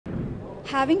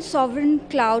Having sovereign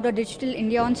cloud or digital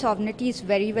India on sovereignty is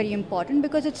very, very important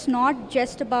because it's not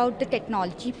just about the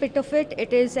technology bit of it.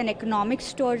 It is an economic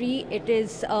story. It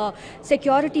is a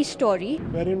security story.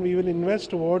 Wherein we will invest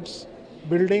towards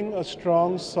building a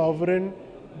strong sovereign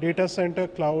data center,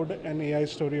 cloud and AI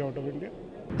story out of India.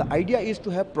 The idea is to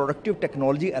have productive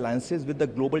technology alliances with the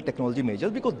global technology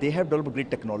majors because they have developed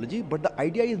great technology, but the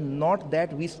idea is not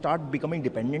that we start becoming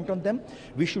dependent on them.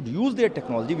 We should use their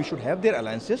technology, we should have their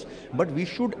alliances, but we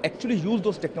should actually use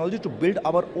those technologies to build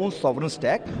our own sovereign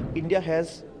stack. India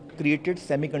has created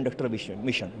semiconductor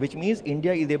mission, which means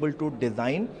India is able to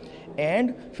design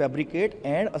and fabricate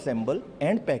and assemble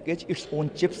and package its own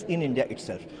chips in India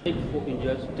itself. For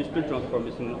India's digital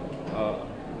transformation,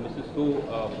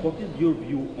 what is your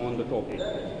view on the topic?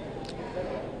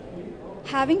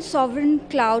 Having sovereign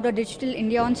cloud or digital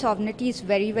India on sovereignty is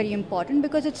very, very important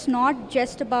because it's not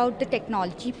just about the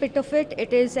technology bit of it.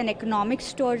 It is an economic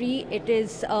story. It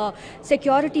is a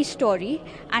security story,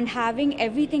 and having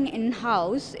everything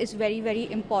in-house is very,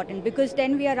 very important because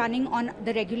then we are running on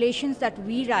the regulations that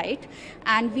we write,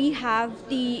 and we have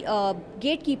the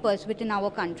gatekeepers within our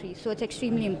country. So it's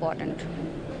extremely important.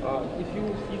 If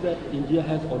you see that India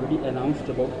has already announced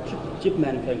about chip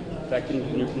manufacturing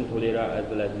units in Dholera as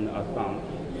well as in Assam,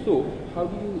 so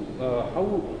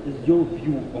how is your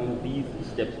view on these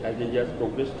steps as India's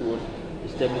progress towards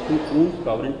establishing own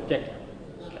sovereign tech?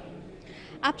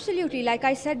 Absolutely, like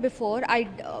I said before,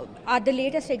 the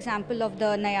latest example of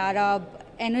the Nayara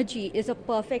energy is a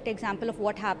perfect example of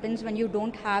what happens when you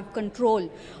don't have control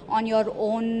on your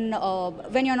own,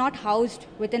 when you're not housed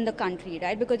within the country,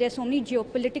 right? Because there's so many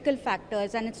geopolitical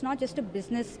factors and it's not just a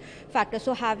business factor.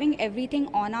 So having everything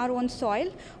on our own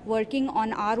soil, working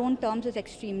on our own terms is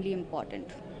extremely important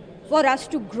for us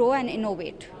to grow and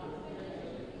innovate.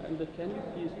 And can you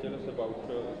please tell us about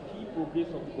key progress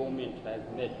of the government has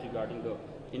made regarding the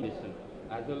innovation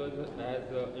as well as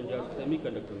India's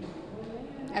semiconductor mission?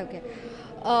 Okay.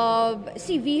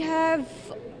 See, we have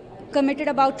committed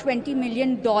about $20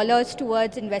 million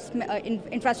towards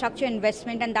infrastructure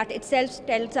investment, and that itself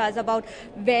tells us about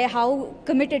how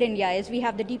committed India is. We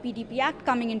have the DPDP Act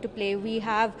coming into play. We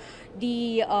have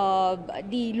the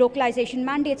localization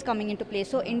mandates coming into play.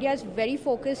 So India is very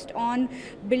focused on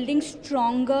building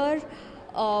stronger,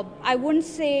 I wouldn't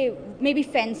say maybe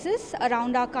fences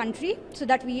around our country so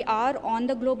that we are on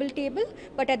the global table,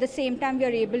 but at the same time we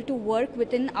are able to work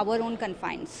within our own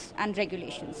confines and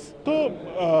regulations. So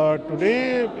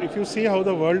today, if you see how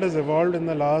the world has evolved in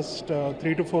the last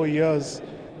 3 to 4 years,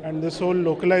 and this whole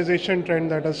localization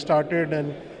trend that has started,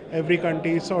 and every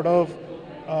country sort of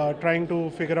trying to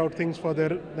figure out things for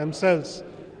themselves,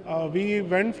 we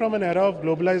went from an era of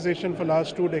globalization for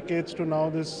last 2 decades to now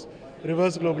this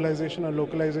reverse globalization or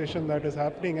localization that is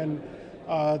happening, and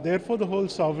therefore the whole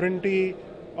sovereignty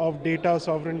of data,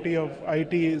 sovereignty of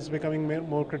IT is becoming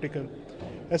more critical.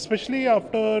 Especially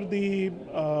after the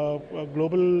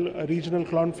global regional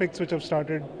conflicts which have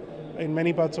started in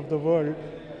many parts of the world,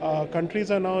 countries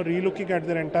are now relooking at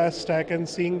their entire stack and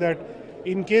seeing that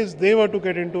in case they were to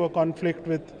get into a conflict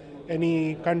with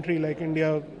any country, like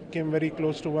India came very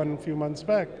close to one few months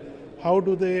back, how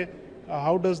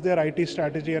does their IT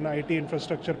strategy and IT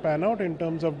infrastructure pan out in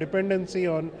terms of dependency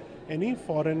on any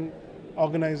foreign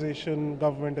organization,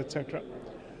 government, etc.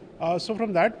 So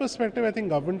from that perspective, I think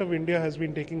Government of India has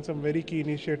been taking some very key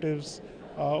initiatives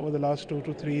over the last 2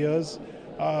 to 3 years,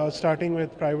 starting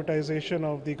with privatization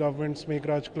of the government's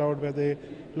BharathCloud, where they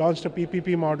launched a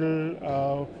PPP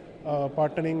model,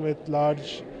 partnering with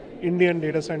large Indian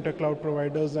data center cloud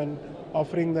providers and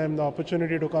offering them the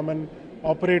opportunity to come and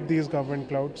operate these government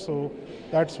clouds. So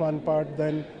that's one part.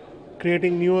 Then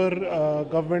creating newer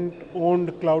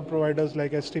government-owned cloud providers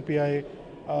like STPI,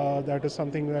 that is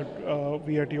something that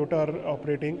we at Yotta are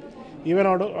operating. Even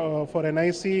for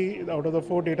NIC, out of the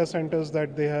 4 data centers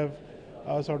that they have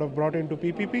sort of brought into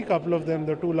PPP, couple of them,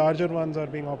 the 2 larger ones, are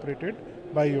being operated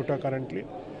by Yotta currently.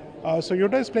 So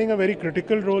Yotta is playing a very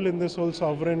critical role in this whole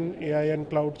sovereign AI and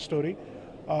cloud story.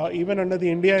 Even under the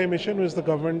India mission, which the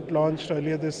government launched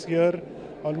earlier this year,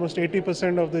 almost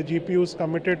 80% of the GPUs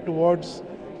committed towards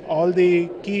all the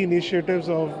key initiatives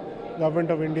of Government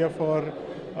of India for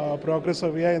progress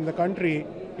of AI in the country,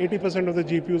 80% of the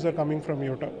GPUs are coming from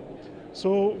Yotta.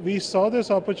 So we saw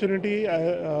this opportunity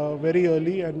very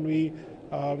early, and we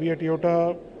at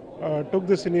Yotta took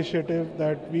this initiative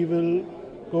that we will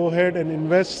go ahead and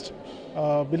invest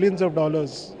billions of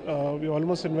dollars. We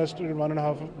almost invested in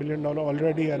 $1.5 billion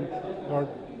already, and got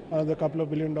another couple of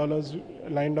 $1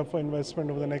 billion lined up for investment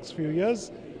over the next few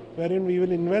years, wherein we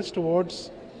will invest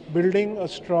towards building a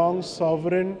strong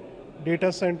sovereign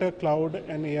data center, cloud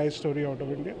and AI story out of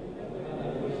India.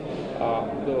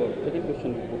 The second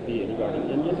question would be regarding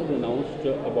India has announced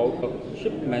about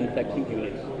chip manufacturing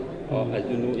units, as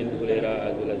you know, in Dholera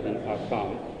as well as in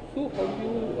Assam. So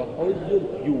how is your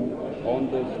view on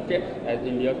the steps as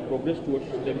India progress towards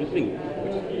establishing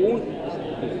its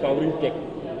own sovereign tech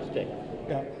stack?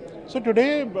 Yeah. So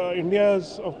today, India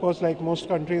is, of course, like most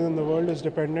countries in the world, is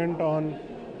dependent on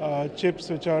chips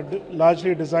which are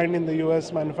largely designed in the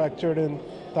US, manufactured in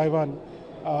Taiwan,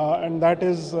 and that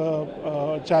is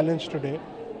a challenge today.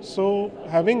 So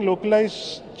having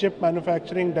localized chip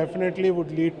manufacturing definitely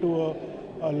would lead to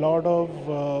a lot of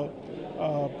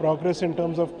progress in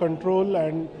terms of control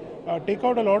and take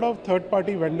out a lot of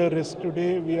third-party vendor risk.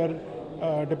 Today, we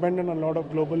are dependent on a lot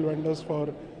of global vendors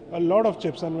for a lot of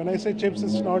chips. And when I say chips,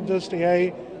 it's not just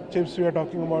AI chips we are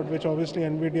talking about, which obviously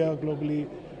NVIDIA globally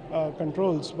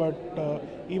controls, but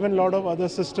even a lot of other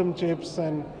system chips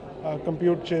and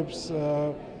compute chips,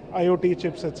 IoT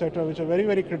chips, etc., which are very,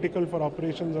 very critical for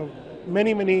operations of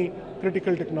many, many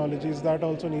critical technologies. That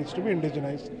also needs to be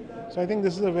indigenized. So I think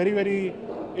this is a very, very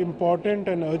important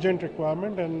and urgent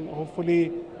requirement, and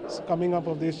hopefully coming up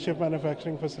of these chip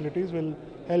manufacturing facilities will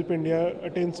help India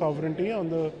attain sovereignty on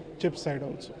the chip side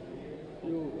also.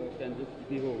 You can just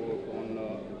give a work on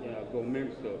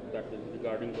governments that is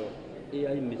regarding the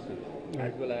AI mission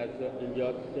as well as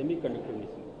India's semiconductor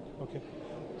mission. Okay.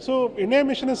 So India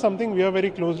mission is something we are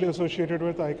very closely associated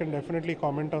with. I can definitely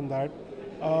comment on that.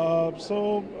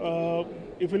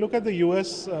 If you look at the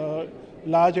US,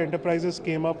 large enterprises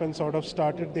came up and sort of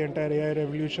started the entire AI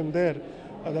revolution there,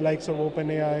 the likes of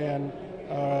OpenAI and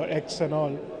X and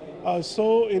all.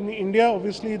 So in India,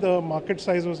 obviously the market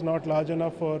size was not large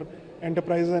enough for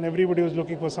enterprises, and everybody was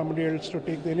looking for somebody else to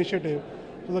take the initiative.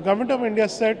 So the government of India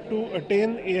said to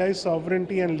attain AI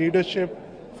sovereignty and leadership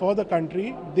for the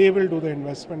country, they will do the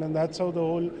investment, and that's how the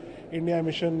whole India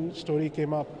mission story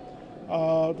came up.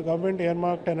 The government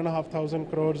earmarked 10,500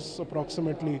 crores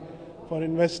approximately for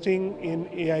investing in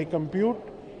AI compute,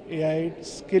 AI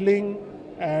skilling,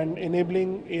 and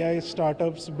enabling AI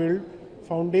startups build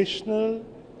foundational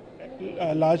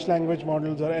large language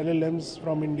models or LLMs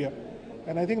from India.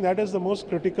 And I think that is the most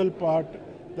critical part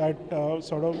that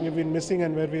sort of we've been missing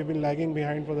and where we've been lagging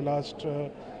behind for the last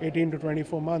 18 to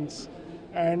 24 months.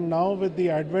 And now with the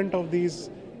advent of these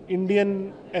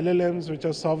Indian LLMs, which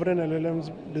are sovereign LLMs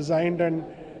designed and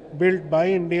built by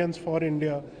Indians for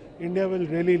India, India will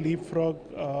really leapfrog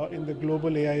in the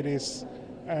global AI race.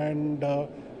 And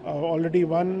already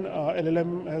one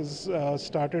LLM has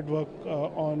started work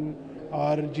on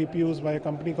our GPUs by a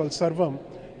company called Sarvam,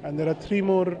 and there are 3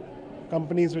 more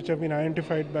companies which have been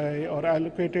identified by or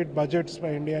allocated budgets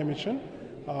by India Mission,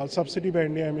 subsidy by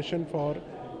India Mission for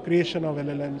creation of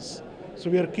LLMs. So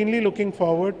we are keenly looking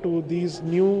forward to these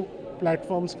new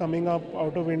platforms coming up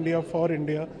out of India for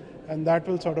India, and that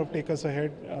will sort of take us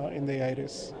ahead in the AI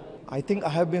race. I think I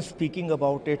have been speaking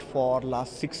about it for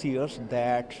last 6 years,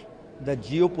 that the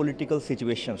geopolitical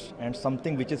situations and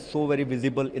something which is so very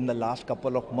visible in the last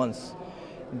couple of months,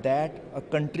 that a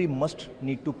country must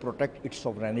need to protect its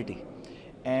sovereignty.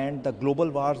 And the global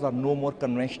wars are no more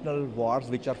conventional wars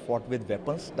which are fought with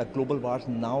weapons. The global wars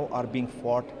now are being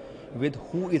fought with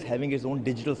who is having his own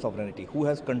digital sovereignty, who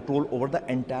has control over the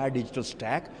entire digital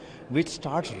stack, which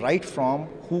starts right from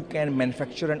who can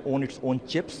manufacture and own its own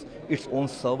chips, its own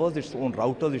servers, its own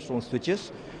routers, its own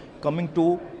switches, coming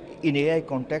to, in AI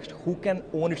context, who can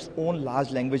own its own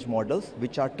large language models,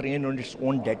 which are trained on its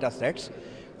own data sets,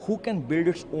 who can build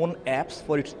its own apps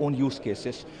for its own use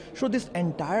cases. So this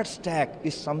entire stack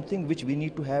is something which we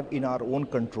need to have in our own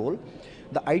control.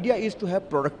 The idea is to have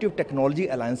productive technology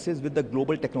alliances with the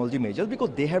global technology majors, because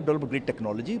they have developed great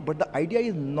technology, but the idea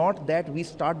is not that we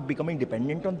start becoming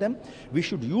dependent on them. We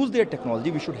should use their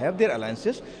technology, we should have their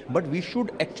alliances, but we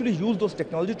should actually use those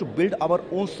technologies to build our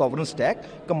own sovereign stack,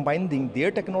 combining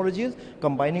their technologies,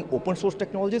 combining open source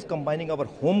technologies, combining our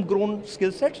homegrown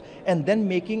skill sets, and then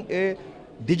making a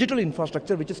digital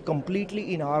infrastructure which is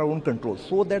completely in our own control,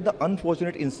 so that the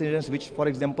unfortunate incidents which, for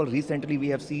example, recently we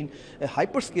have seen a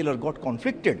hyperscaler got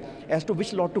conflicted as to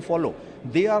which law to follow.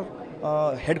 They are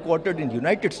headquartered in the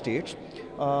United States.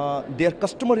 Their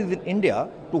customer is in India,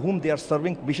 to whom they are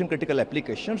serving mission critical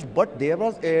applications, but there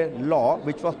was a law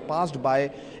which was passed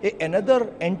by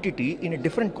another entity in a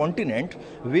different continent,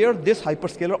 where this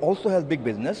hyperscaler also has big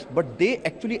business, but they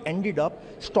actually ended up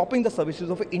stopping the services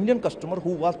of an Indian customer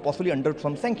who was possibly under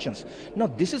some sanctions. Now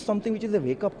this is something which is a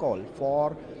wake-up call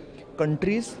for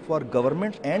countries, for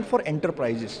governments, and for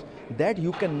enterprises, that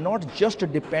you cannot just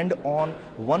depend on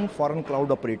one foreign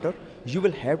cloud operator. You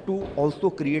will have to also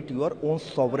create your own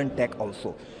sovereign tech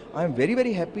also. I am very,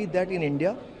 very happy that in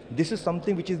India, This is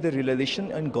something which is the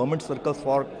realization in government circles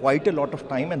for quite a lot of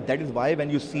time, and that is why when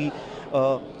you see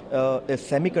a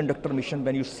semiconductor mission,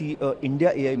 when you see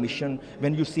India AI mission,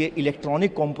 when you see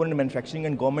electronic component manufacturing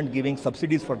and government giving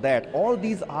subsidies for that, all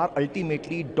these are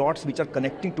ultimately dots which are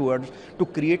connecting towards to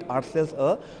create ourselves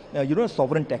a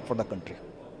sovereign tech for the country.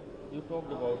 You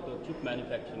talked about chip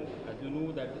manufacturing. As you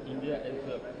know that India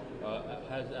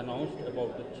has announced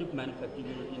about the chip manufacturing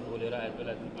unit in Dholera as well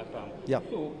as in Assam. Yeah.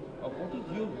 So what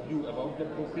is your view about the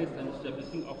progress and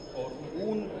establishing of our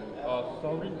own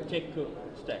sovereign tech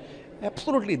stack?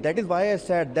 Absolutely, that is why I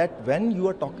said that when you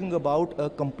are talking about a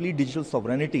complete digital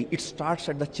sovereignty, it starts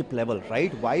at the chip level,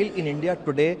 right? While in India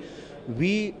today,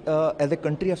 we as a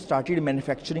country have started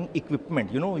manufacturing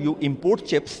equipment. You import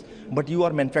chips, but you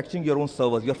are manufacturing your own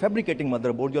servers. You are fabricating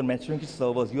motherboards, you are manufacturing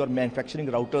servers, you are manufacturing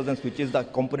routers and switches, the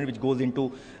component which goes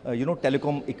into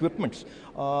telecom equipments.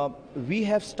 We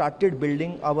have started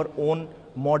building our own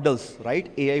models, right?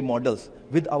 AI models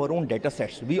with our own data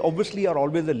sets. We obviously are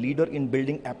always a leader in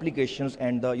building applications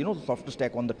and the software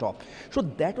stack on the top. So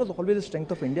that was always the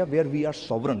strength of India, where we are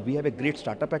sovereign. We have a great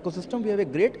startup ecosystem, we have a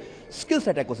great skill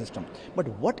set ecosystem. But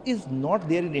what is not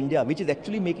there in India, which is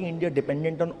actually making India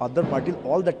dependent on other parties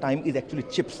all the time, is actually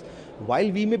chips.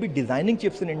 While we may be designing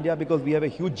chips in India because we have a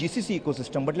huge GCC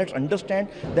ecosystem, but let's understand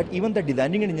that even the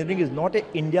designing and engineering is not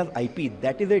India's IP.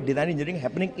 That is a design engineering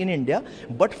happening in India,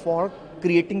 but for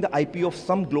creating the IP of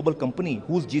some global company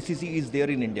whose GCC is there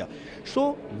in India.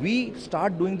 So we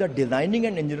start doing the designing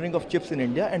and engineering of chips in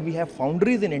India, and we have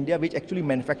foundries in India which actually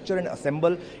manufacture and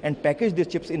assemble and package these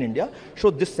chips in India. So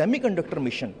this semiconductor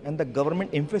mission and the government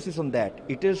emphasis on that,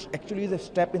 it is actually a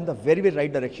step in the very, very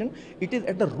right direction. It is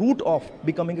at the root of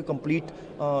becoming a complete,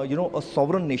 a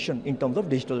sovereign nation in terms of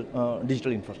digital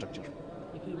infrastructure.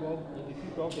 If you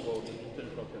talk about the digital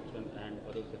infrastructure and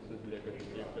other sectors related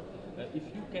to it, if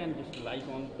you can just light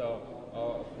on the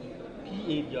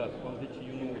key areas on which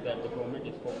you know that the government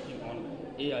is focusing on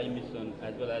AI mission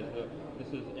as well as this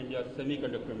is India's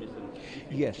semiconductor mission.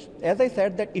 Yes, as I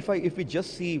said that if we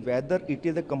just see whether it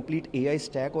is a complete AI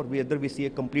stack or whether we see a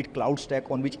complete cloud stack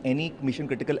on which any mission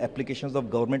critical applications of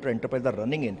government or enterprise are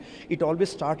running in, it always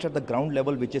starts at the ground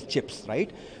level, which is chips,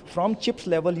 right? From chips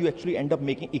level, you actually end up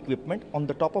making equipment. On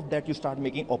the top of that, you start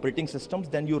making operating systems.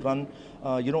 Then you run,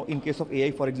 in case of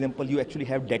AI, for example, you actually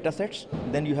have data sets,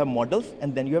 then you have models,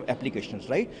 and then you have applications,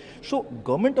 right? So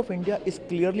government of India is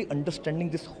clearly understanding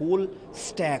this whole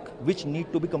stack, which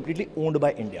need to be completely owned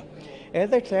by India.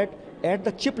 As I said, at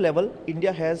the chip level,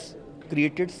 India has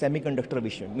created semiconductor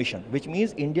mission, which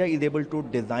means India is able to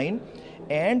design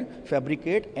and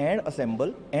fabricate and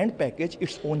assemble and package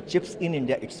its own chips in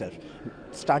India itself.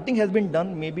 Starting has been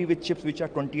done maybe with chips which are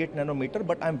 28 nanometer,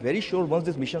 but I'm very sure once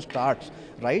this mission starts,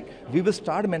 right, we will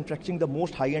start manufacturing the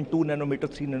most high-end 2 nanometer,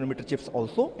 3 nanometer chips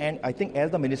also. And I think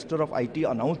as the Minister of IT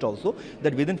announced also,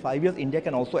 that within 5 years, India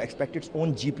can also expect its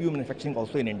own GPU manufacturing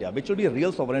also in India, which will be a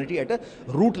real sovereignty at a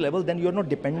root level. Then you're not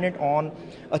dependent on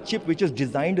a chip which is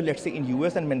designed, let's say, in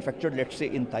US and manufactured, let's say,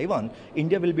 in Taiwan.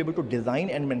 India will be able to design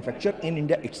and manufacture in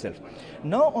India itself.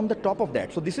 Now, on the top of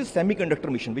that, so this is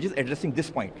semiconductor mission, which is addressing this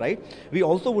point, right? We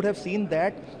also would have seen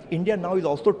that India now is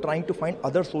also trying to find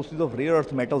other sources of rare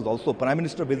earth metals also. Prime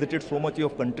Minister visited so much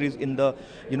of countries in the,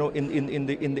 in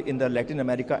the Latin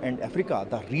America and Africa.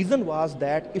 The reason was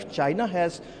that if China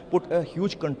has put a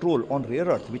huge control on rare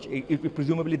earth, which if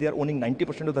presumably they are owning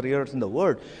 90% of the rare earths in the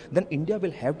world, then India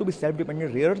will have to be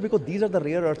self-dependent rare earths, because these are the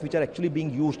rare earths which are actually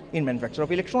being used in manufacture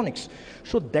of electronics.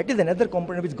 So that is another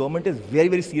component which government is very,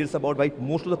 very serious about, why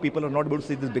most of the people are not able to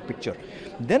see this big picture.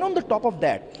 Then on the top of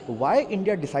that, why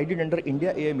India decided under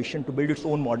India AI mission to build its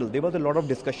own model? There was a lot of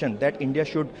discussion that India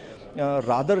should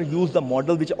rather use the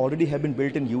model which already have been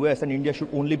built in US, and India should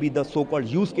only be the so-called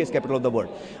use case capital of the world.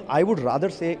 I would rather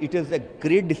say it is a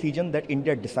great decision that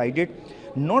India decided,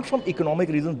 not from economic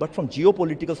reasons, but from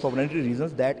geopolitical sovereignty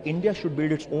reasons, that India should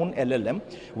build its own LLM.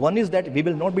 One is that we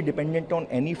will not be dependent on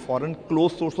any foreign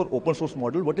closed source or open source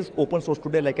model. What is open source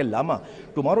today, like a Llama,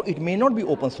 tomorrow it may not be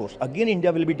open source. Again,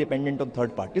 India will be dependent on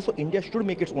third parties. So India should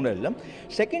make its own LLM.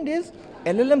 Second is,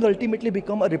 LLMs ultimately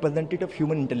become a representative of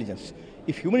human intelligence.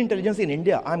 If human intelligence in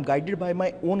India, I'm guided by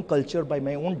my own culture, by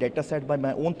my own data set, by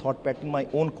my own thought pattern, my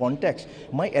own context,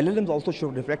 my LLMs also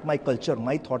should reflect my culture,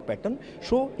 my thought pattern.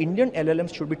 So Indian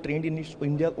LLMs should be trained in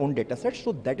India's own data set.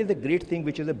 So that is a great thing,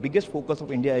 which is the biggest focus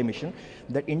of India AI mission.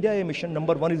 That India AI mission,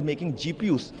 number one, is making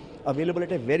GPUs available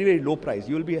at a very, very low price.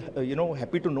 You will be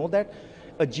happy to know that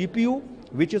a GPU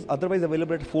which is otherwise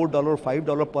available at $4 or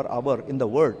 $5 per hour in the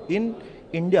world, in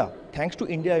India thanks to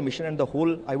India mission and the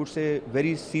whole, I would say,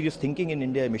 very serious thinking in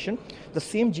India mission, the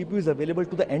same GPU is available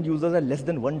to the end users at less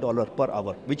than $1 per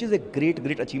hour, which is a great,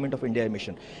 great achievement of India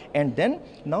mission. And then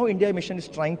now India mission is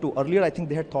trying to, earlier I think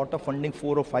they had thought of funding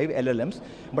 4 or 5 LLMs,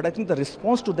 but I think the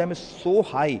response to them is so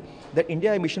high that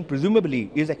India mission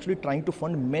presumably is actually trying to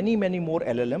fund many, many more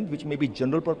LLMs, which may be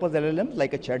general purpose LLMs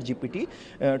like a chat GPT,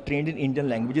 trained in Indian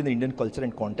language, in the Indian culture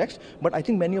and context, but I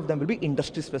think many of them will be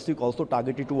industry specific, also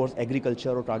targeted towards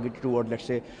agriculture or targeted towards, let's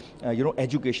say,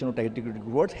 education or targeted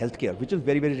towards healthcare, which is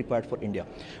very, very required for India.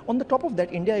 On the top of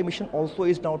that, India mission also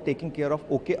is now taking care of,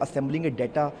 assembling a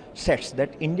data sets,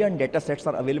 that Indian data sets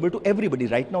are available to everybody.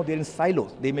 Right now they're in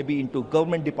silos. They may be into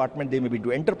government department, they may be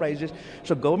into enterprises.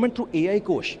 So government through AI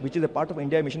Kosh, which is a part of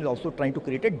India mission, is also trying to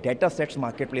create a data sets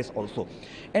marketplace also.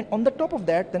 And on the top of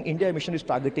that, then India mission is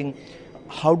targeting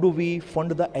how do we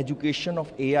fund the education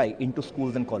of AI into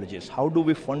schools and colleges? How do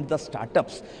we fund the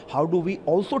startups? How do we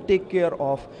also take care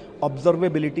of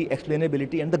observability,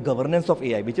 explainability, and the governance of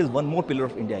AI, which is one more pillar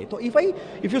of India. So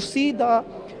if you see the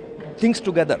things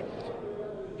together,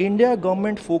 India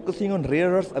government focusing on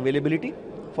rare earth availability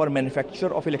for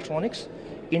manufacture of electronics,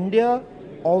 India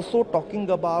also talking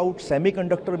about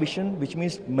semiconductor vision, which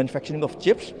means manufacturing of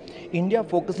chips, India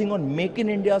focusing on Make in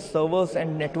India servers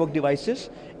and network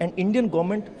devices, and Indian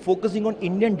government focusing on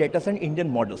Indian data and Indian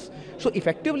models. So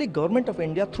effectively, government of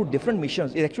India through different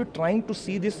missions is actually trying to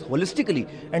see this holistically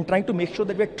and trying to make sure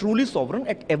that we are truly sovereign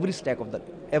at every stack of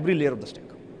every layer of the stack.